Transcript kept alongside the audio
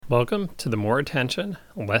Welcome to the More Attention,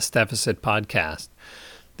 Less Deficit podcast.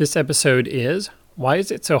 This episode is, why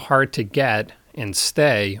is it so hard to get and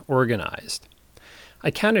stay organized?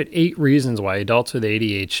 I counted 8 reasons why adults with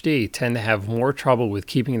ADHD tend to have more trouble with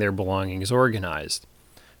keeping their belongings organized.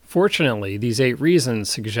 Fortunately, these 8 reasons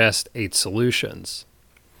suggest 8 solutions.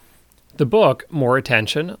 The book, More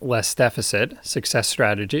Attention, Less Deficit, Success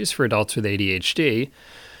Strategies for Adults with ADHD,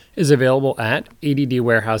 is available at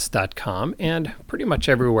addwarehouse.com and pretty much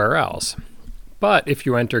everywhere else. But if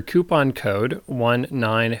you enter coupon code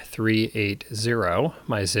 19380,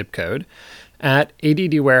 my zip code, at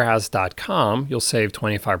addwarehouse.com, you'll save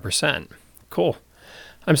 25%. Cool.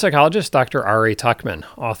 I'm psychologist Dr. R.A. Tuckman,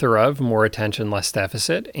 author of More Attention, Less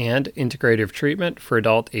Deficit and Integrative Treatment for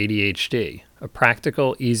Adult ADHD, a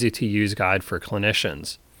practical, easy-to-use guide for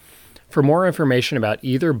clinicians. For more information about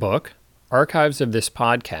either book, archives of this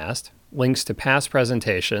podcast, links to past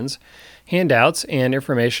presentations, handouts, and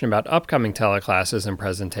information about upcoming teleclasses and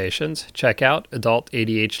presentations, check out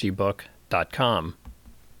adultadhdbook.com.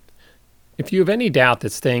 If you have any doubt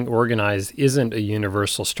that staying organized isn't a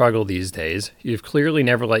universal struggle these days, you've clearly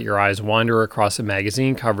never let your eyes wander across the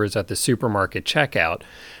magazine covers at the supermarket checkout,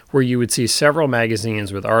 where you would see several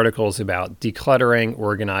magazines with articles about decluttering,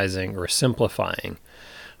 organizing, or simplifying.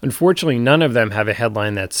 Unfortunately, none of them have a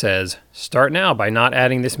headline that says, "Start now by not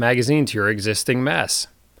adding this magazine to your existing mess."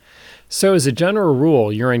 So as a general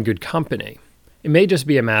rule, you're in good company. It may just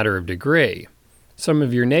be a matter of degree. Some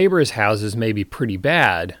of your neighbors' houses may be pretty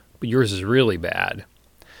bad, but yours is really bad.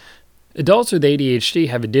 Adults with ADHD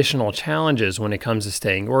have additional challenges when it comes to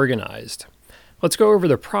staying organized. Let's go over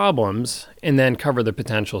the problems and then cover the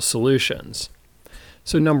potential solutions.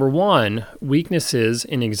 So number 1, weaknesses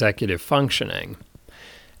in executive functioning.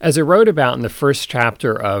 As I wrote about in the first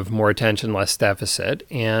chapter of More Attention, Less Deficit,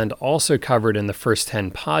 and also covered in the first 10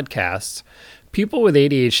 podcasts, people with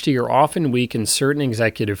ADHD are often weak in certain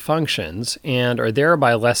executive functions and are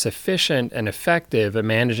thereby less efficient and effective at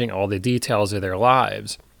managing all the details of their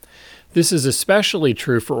lives. This is especially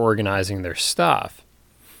true for organizing their stuff.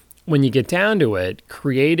 When you get down to it,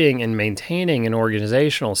 creating and maintaining an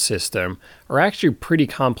organizational system are actually pretty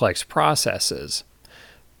complex processes.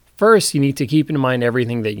 First, you need to keep in mind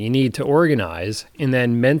everything that you need to organize, and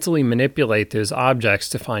then mentally manipulate those objects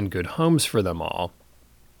to find good homes for them all.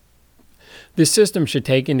 This system should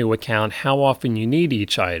take into account how often you need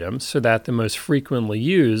each item so that the most frequently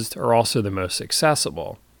used are also the most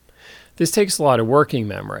accessible. This takes a lot of working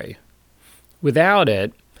memory. Without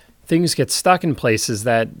it, things get stuck in places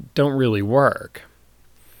that don't really work.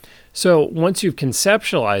 So once you've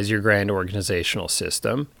conceptualized your grand organizational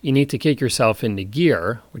system, you need to kick yourself into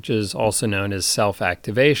gear, which is also known as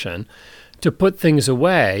self-activation, to put things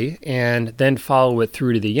away and then follow it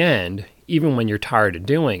through to the end, even when you're tired of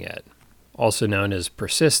doing it, also known as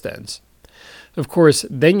persistence. Of course,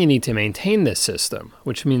 then you need to maintain this system,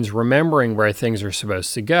 which means remembering where things are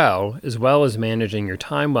supposed to go, as well as managing your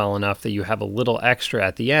time well enough that you have a little extra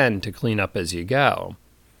at the end to clean up as you go.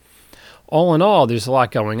 All in all, there's a lot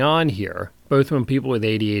going on here, both when people with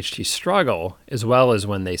ADHD struggle, as well as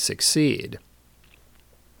when they succeed.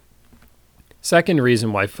 Second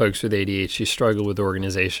reason why folks with ADHD struggle with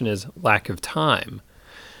organization is lack of time.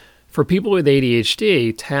 For people with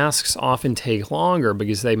ADHD, tasks often take longer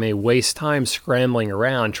because they may waste time scrambling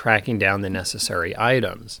around tracking down the necessary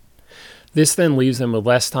items. This then leaves them with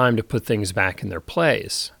less time to put things back in their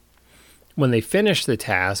place. When they finish the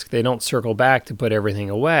task, they don't circle back to put everything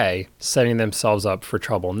away, setting themselves up for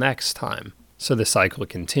trouble next time. So the cycle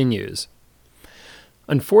continues.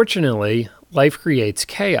 Unfortunately, life creates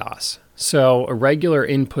chaos, so a regular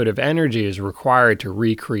input of energy is required to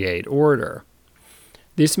recreate order.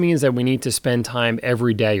 This means that we need to spend time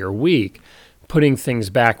every day or week putting things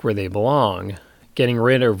back where they belong, getting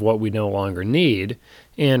rid of what we no longer need,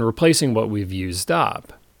 and replacing what we've used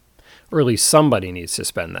up. Or at least somebody needs to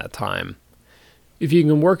spend that time. If you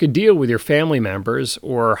can work a deal with your family members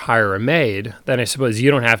or hire a maid, then I suppose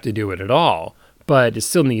you don't have to do it at all, but it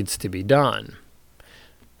still needs to be done.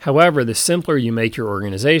 However, the simpler you make your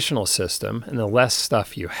organizational system and the less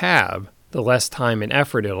stuff you have, the less time and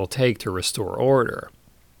effort it'll take to restore order.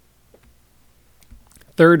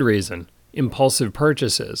 Third reason, impulsive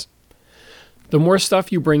purchases. The more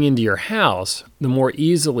stuff you bring into your house, the more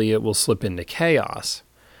easily it will slip into chaos.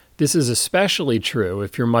 This is especially true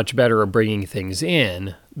if you're much better at bringing things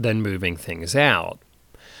in than moving things out.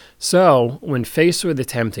 So, when faced with a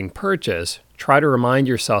tempting purchase, try to remind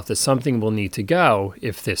yourself that something will need to go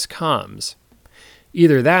if this comes.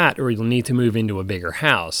 Either that or you'll need to move into a bigger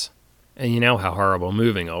house. And you know how horrible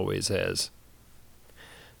moving always is.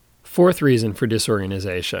 Fourth reason for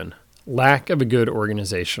disorganization, Lack of a good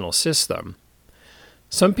organizational system.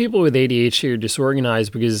 Some people with ADHD are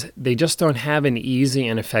disorganized because they just don't have an easy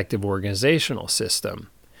and effective organizational system.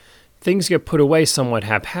 Things get put away somewhat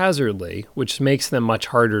haphazardly, which makes them much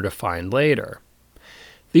harder to find later.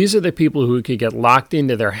 These are the people who could get locked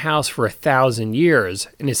into their house for 1,000 years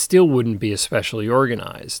and it still wouldn't be especially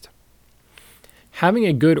organized. Having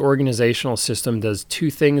a good organizational system does two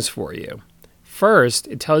things for you. First,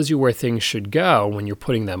 it tells you where things should go when you're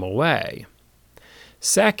putting them away.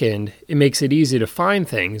 Second, it makes it easy to find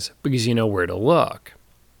things because you know where to look.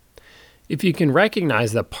 If you can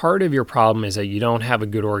recognize that part of your problem is that you don't have a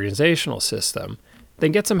good organizational system,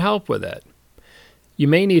 then get some help with it. You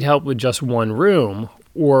may need help with just one room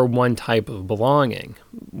or one type of belonging,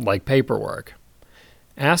 like paperwork.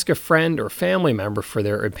 Ask a friend or family member for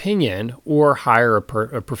their opinion or hire a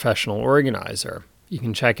professional organizer. You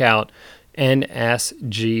can check out nsgcd.org,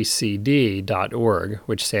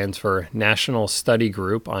 which stands for National Study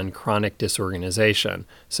Group on Chronic Disorganization.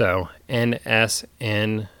 So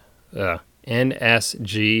nsgcd.org.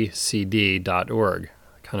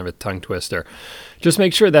 Kind of a tongue twister. Just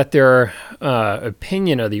make sure that their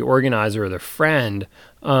opinion of the organizer or the friend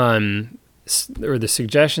or the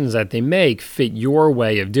suggestions that they make fit your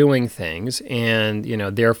way of doing things and,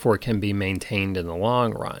 therefore can be maintained in the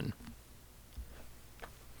long run.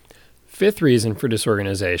 Fifth reason for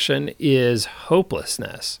disorganization is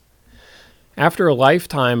hopelessness. After a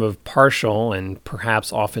lifetime of partial and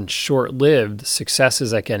perhaps often short-lived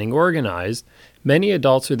successes at getting organized, many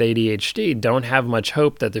adults with ADHD don't have much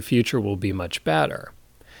hope that the future will be much better.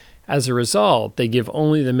 As a result, they give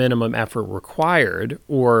only the minimum effort required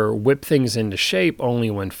or whip things into shape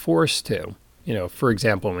only when forced to, for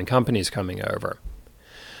example, when company's coming over.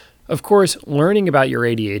 Of course, learning about your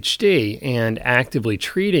ADHD and actively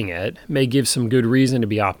treating it may give some good reason to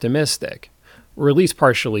be optimistic, or at least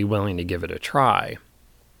partially willing to give it a try.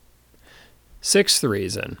 Sixth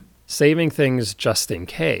reason, saving things just in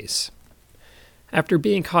case. After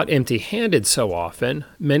being caught empty-handed so often,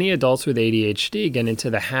 many adults with ADHD get into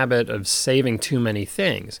the habit of saving too many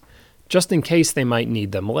things, just in case they might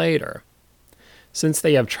need them later. Since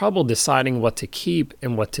they have trouble deciding what to keep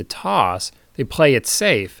and what to toss, they play it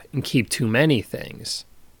safe and keep too many things.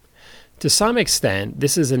 To some extent,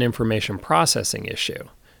 this is an information processing issue,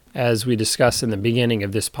 as we discussed in the beginning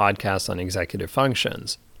of this podcast on executive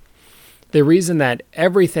functions. The reason that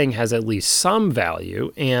everything has at least some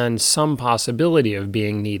value and some possibility of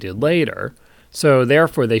being needed later, so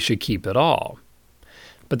therefore they should keep it all.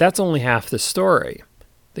 But that's only half the story.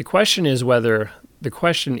 The question isn't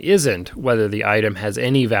whether the item has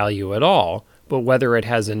any value at all, but whether it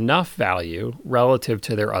has enough value relative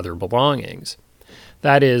to their other belongings.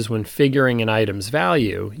 That is, when figuring an item's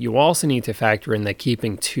value, you also need to factor in that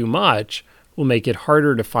keeping too much will make it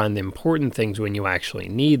harder to find the important things when you actually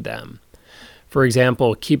need them. For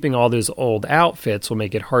example, keeping all those old outfits will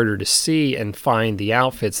make it harder to see and find the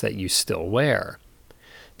outfits that you still wear.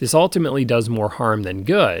 This ultimately does more harm than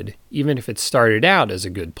good, even if it started out as a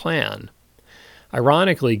good plan.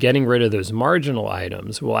 Ironically, getting rid of those marginal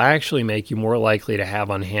items will actually make you more likely to have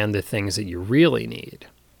on hand the things that you really need.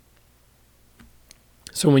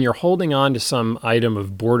 So when you're holding on to some item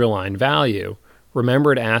of borderline value,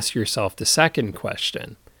 remember to ask yourself the second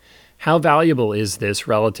question. How valuable is this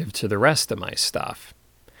relative to the rest of my stuff?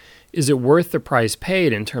 Is it worth the price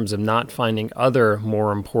paid in terms of not finding other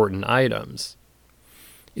more important items?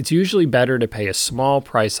 It's usually better to pay a small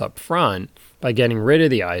price up front by getting rid of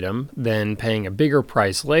the item than paying a bigger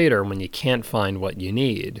price later when you can't find what you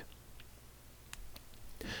need.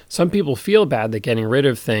 Some people feel bad getting rid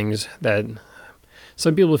of things that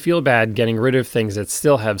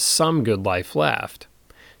still have some good life left.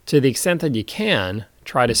 To the extent that you can,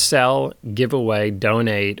 try to sell, give away,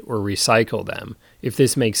 donate, or recycle them, if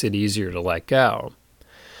this makes it easier to let go.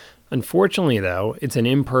 Unfortunately, though, it's an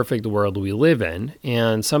imperfect world we live in,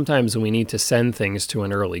 and sometimes we need to send things to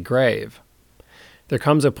an early grave. There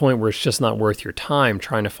comes a point where it's just not worth your time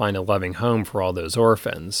trying to find a loving home for all those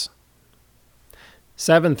orphans.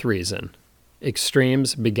 Seventh reason,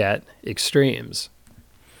 extremes beget extremes.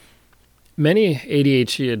 Many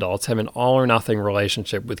ADHD adults have an all-or-nothing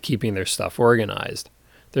relationship with keeping their stuff organized.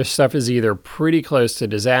 Their stuff is either pretty close to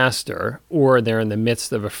disaster, or they're in the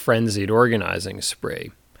midst of a frenzied organizing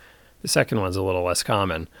spree. The second one's a little less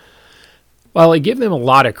common. While I give them a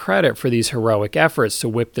lot of credit for these heroic efforts to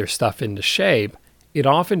whip their stuff into shape, it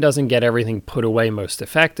often doesn't get everything put away most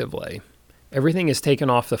effectively. Everything is taken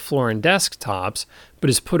off the floor and desktops, but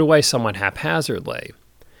is put away somewhat haphazardly.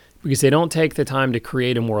 because they don't take the time to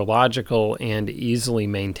create a more logical and easily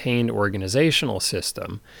maintained organizational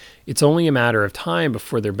system. It's only a matter of time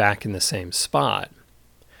before they're back in the same spot.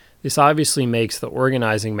 This obviously makes the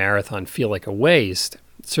organizing marathon feel like a waste,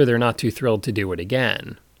 so they're not too thrilled to do it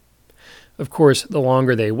again. Of course, the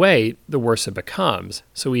longer they wait, the worse it becomes,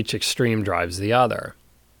 so each extreme drives the other.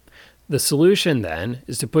 The solution, then,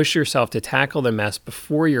 is to push yourself to tackle the mess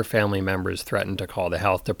before your family members threaten to call the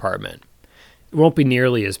health department. It won't be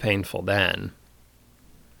nearly as painful then.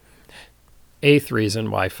 Eighth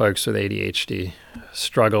reason why folks with ADHD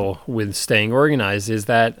struggle with staying organized is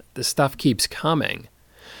that the stuff keeps coming.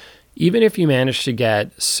 Even if you manage to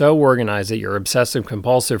get so organized that your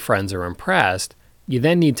obsessive-compulsive friends are impressed, you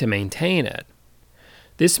then need to maintain it.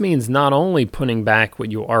 This means not only putting back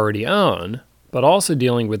what you already own, but also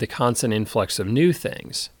dealing with the constant influx of new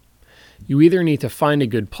things. You either need to find a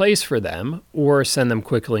good place for them or send them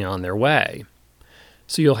quickly on their way.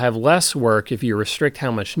 So you'll have less work if you restrict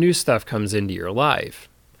how much new stuff comes into your life.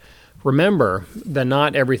 Remember that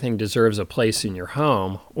not everything deserves a place in your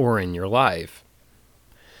home or in your life.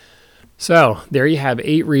 So, there you have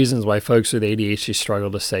 8 reasons why folks with ADHD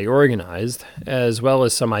struggle to stay organized, as well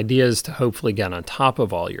as some ideas to hopefully get on top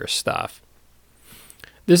of all your stuff.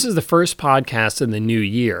 This is the first podcast in the new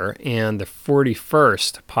year and the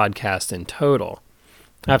 41st podcast in total.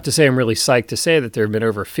 I have to say I'm really psyched to say that there have been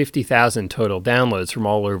over 50,000 total downloads from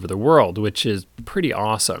all over the world, which is pretty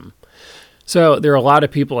awesome. So there are a lot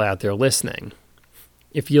of people out there listening.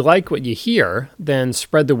 If you like what you hear, then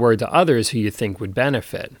spread the word to others who you think would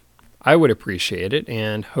benefit. I would appreciate it,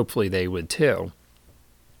 and hopefully they would too.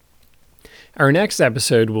 Our next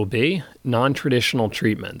episode will be non-traditional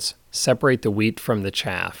treatments. Separate the wheat from the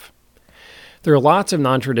chaff. There are lots of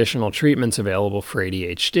non-traditional treatments available for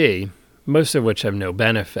ADHD, most of which have no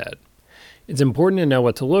benefit. It's important to know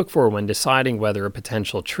what to look for when deciding whether a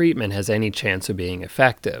potential treatment has any chance of being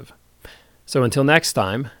effective. So until next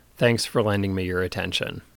time, thanks for lending me your attention.